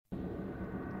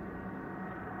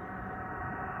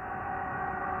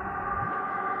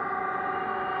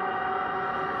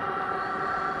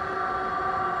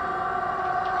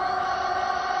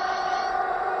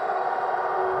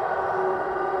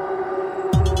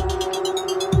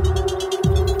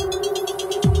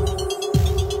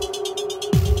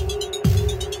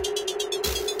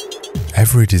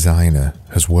Every designer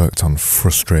has worked on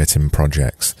frustrating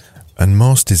projects, and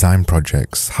most design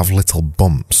projects have little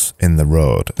bumps in the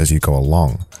road as you go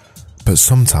along, but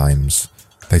sometimes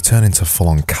they turn into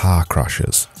full-on car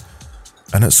crashes.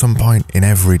 And at some point in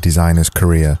every designer's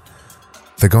career,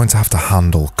 they're going to have to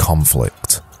handle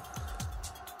conflict.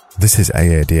 This is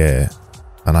AADA,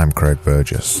 and I'm Craig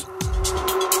Burgess.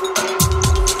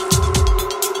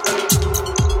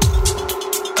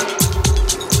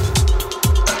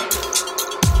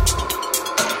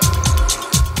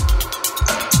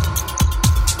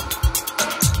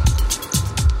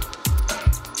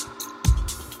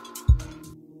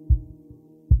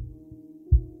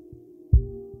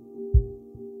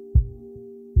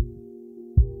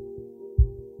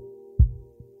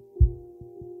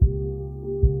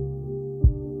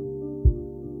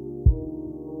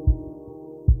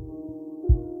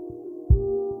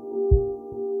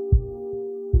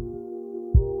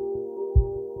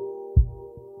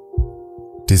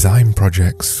 Design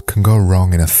projects can go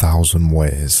wrong in 1,000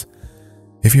 ways.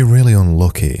 If you're really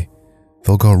unlucky,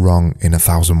 they'll go wrong in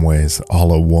 1,000 ways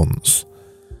all at once.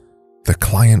 The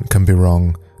client can be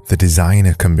wrong, the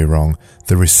designer can be wrong,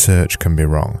 the research can be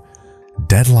wrong.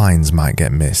 Deadlines might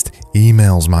get missed,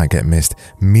 emails might get missed,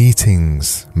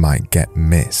 meetings might get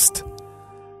missed.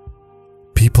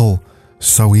 People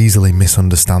so easily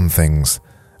misunderstand things,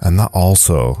 and that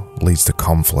also leads to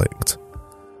conflict.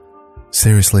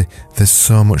 Seriously, there's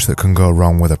so much that can go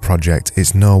wrong with a project.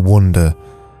 It's no wonder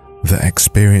that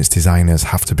experienced designers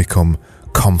have to become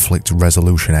conflict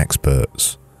resolution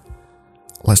experts.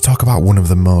 Let's talk about one of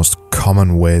the most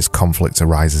common ways conflict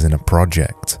arises in a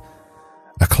project.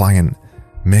 A client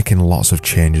making lots of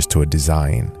changes to a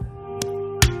design.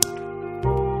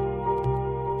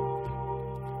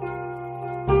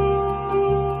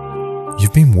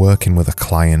 You've been working with a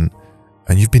client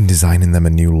and you've been designing them a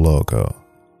new logo,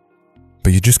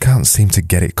 but you just can't seem to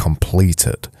get it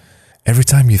completed. Every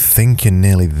time you think you're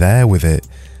nearly there with it,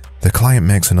 the client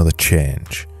makes another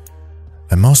change.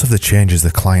 And most of the changes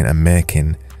the client are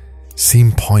making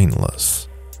seem pointless.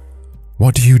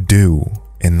 What do you do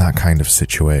in that kind of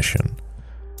situation?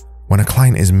 When a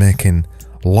client is making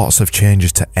lots of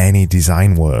changes to any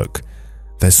design work,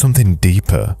 there's something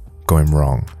deeper going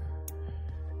wrong.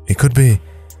 It could be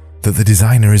that the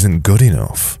designer isn't good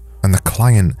enough and the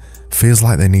client feels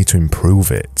like they need to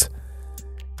improve it.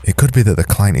 It could be that the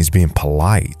client is being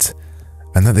polite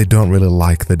and that they don't really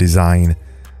like the design,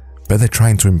 but they're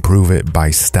trying to improve it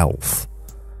by stealth.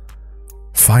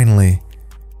 Finally,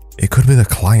 it could be the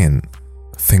client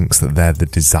thinks that they're the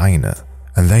designer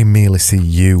and they merely see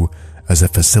you as a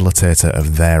facilitator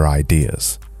of their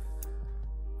ideas.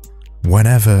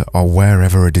 Whenever or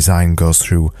wherever a design goes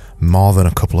through more than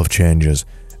a couple of changes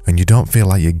and you don't feel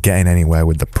like you're getting anywhere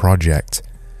with the project,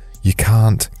 you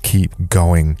can't keep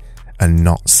going and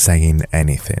not saying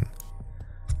anything.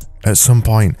 At some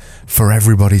point, for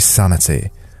everybody's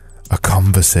sanity, a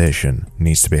conversation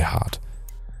needs to be had.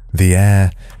 The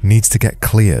air needs to get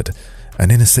cleared,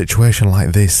 and in a situation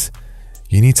like this,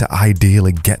 you need to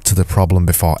ideally get to the problem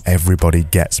before everybody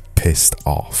gets pissed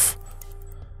off.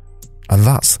 And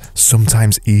that's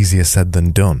sometimes easier said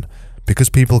than done, because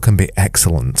people can be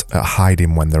excellent at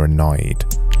hiding when they're annoyed.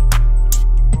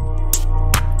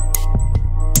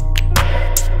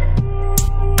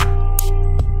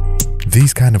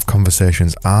 These kind of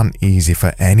conversations aren't easy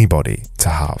for anybody to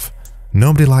have.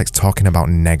 Nobody likes talking about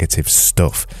negative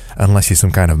stuff unless you're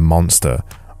some kind of monster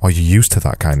or you're used to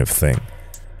that kind of thing.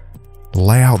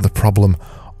 Lay out the problem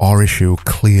or issue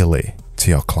clearly to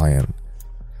your client.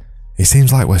 It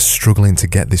seems like we're struggling to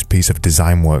get this piece of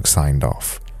design work signed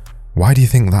off. Why do you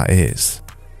think that is?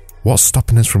 What's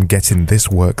stopping us from getting this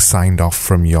work signed off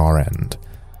from your end?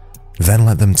 Then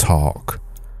let them talk.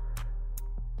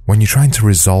 When you're trying to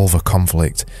resolve a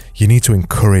conflict, you need to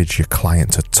encourage your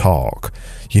client to talk.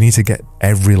 You need to get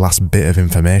every last bit of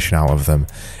information out of them.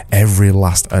 Every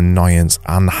last annoyance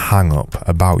and hang-up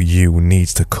about you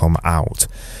needs to come out.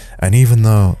 And even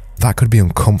though that could be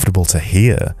uncomfortable to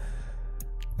hear,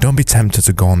 don't be tempted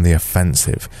to go on the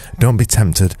offensive. Don't be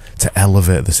tempted to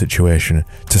elevate the situation,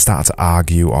 to start to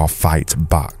argue or fight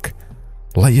back.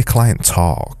 Let your client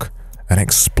talk and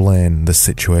explain the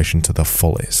situation to the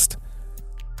fullest.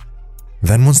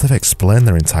 Then once they've explained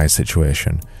their entire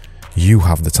situation, you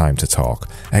have the time to talk.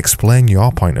 Explain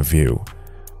your point of view,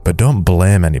 but don't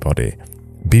blame anybody.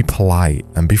 Be polite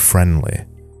and be friendly.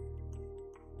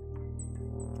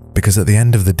 Because at the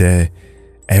end of the day,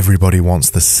 everybody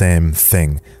wants the same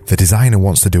thing. The designer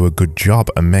wants to do a good job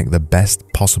and make the best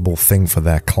possible thing for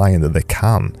their client that they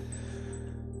can.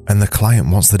 And the client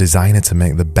wants the designer to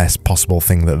make the best possible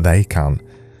thing that they can.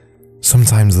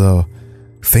 Sometimes though,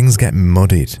 things get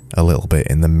muddied a little bit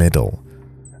in the middle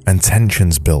and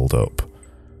tensions build up,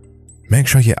 make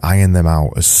sure you iron them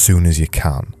out as soon as you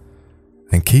can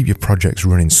and keep your projects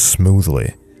running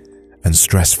smoothly and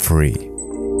stress-free.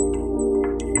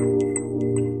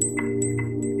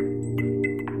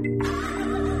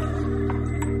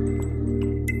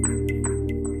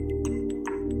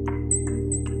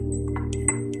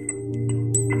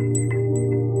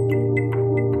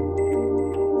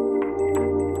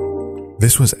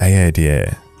 This was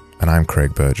AADA, and I'm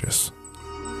Craig Burgess.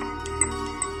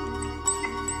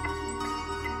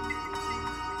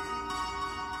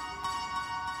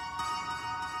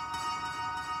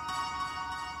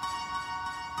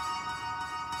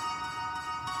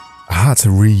 I had to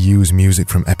reuse music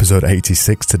from episode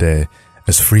 86 today,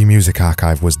 as Free Music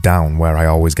Archive was down where I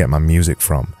always get my music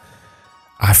from.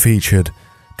 I featured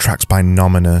tracks by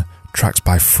Nomina, tracks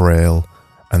by Frail,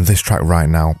 and this track right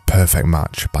now, Perfect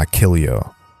Match by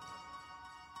Killio.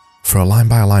 For a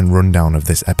line-by-line rundown of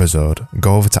this episode,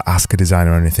 go over to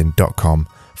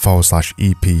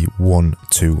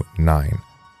askadesigneranything.com/EP129.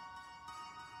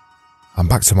 I'm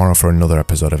back tomorrow for another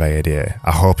episode of AADA.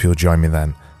 I hope you'll join me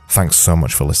then. Thanks so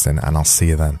much for listening, and I'll see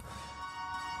you then.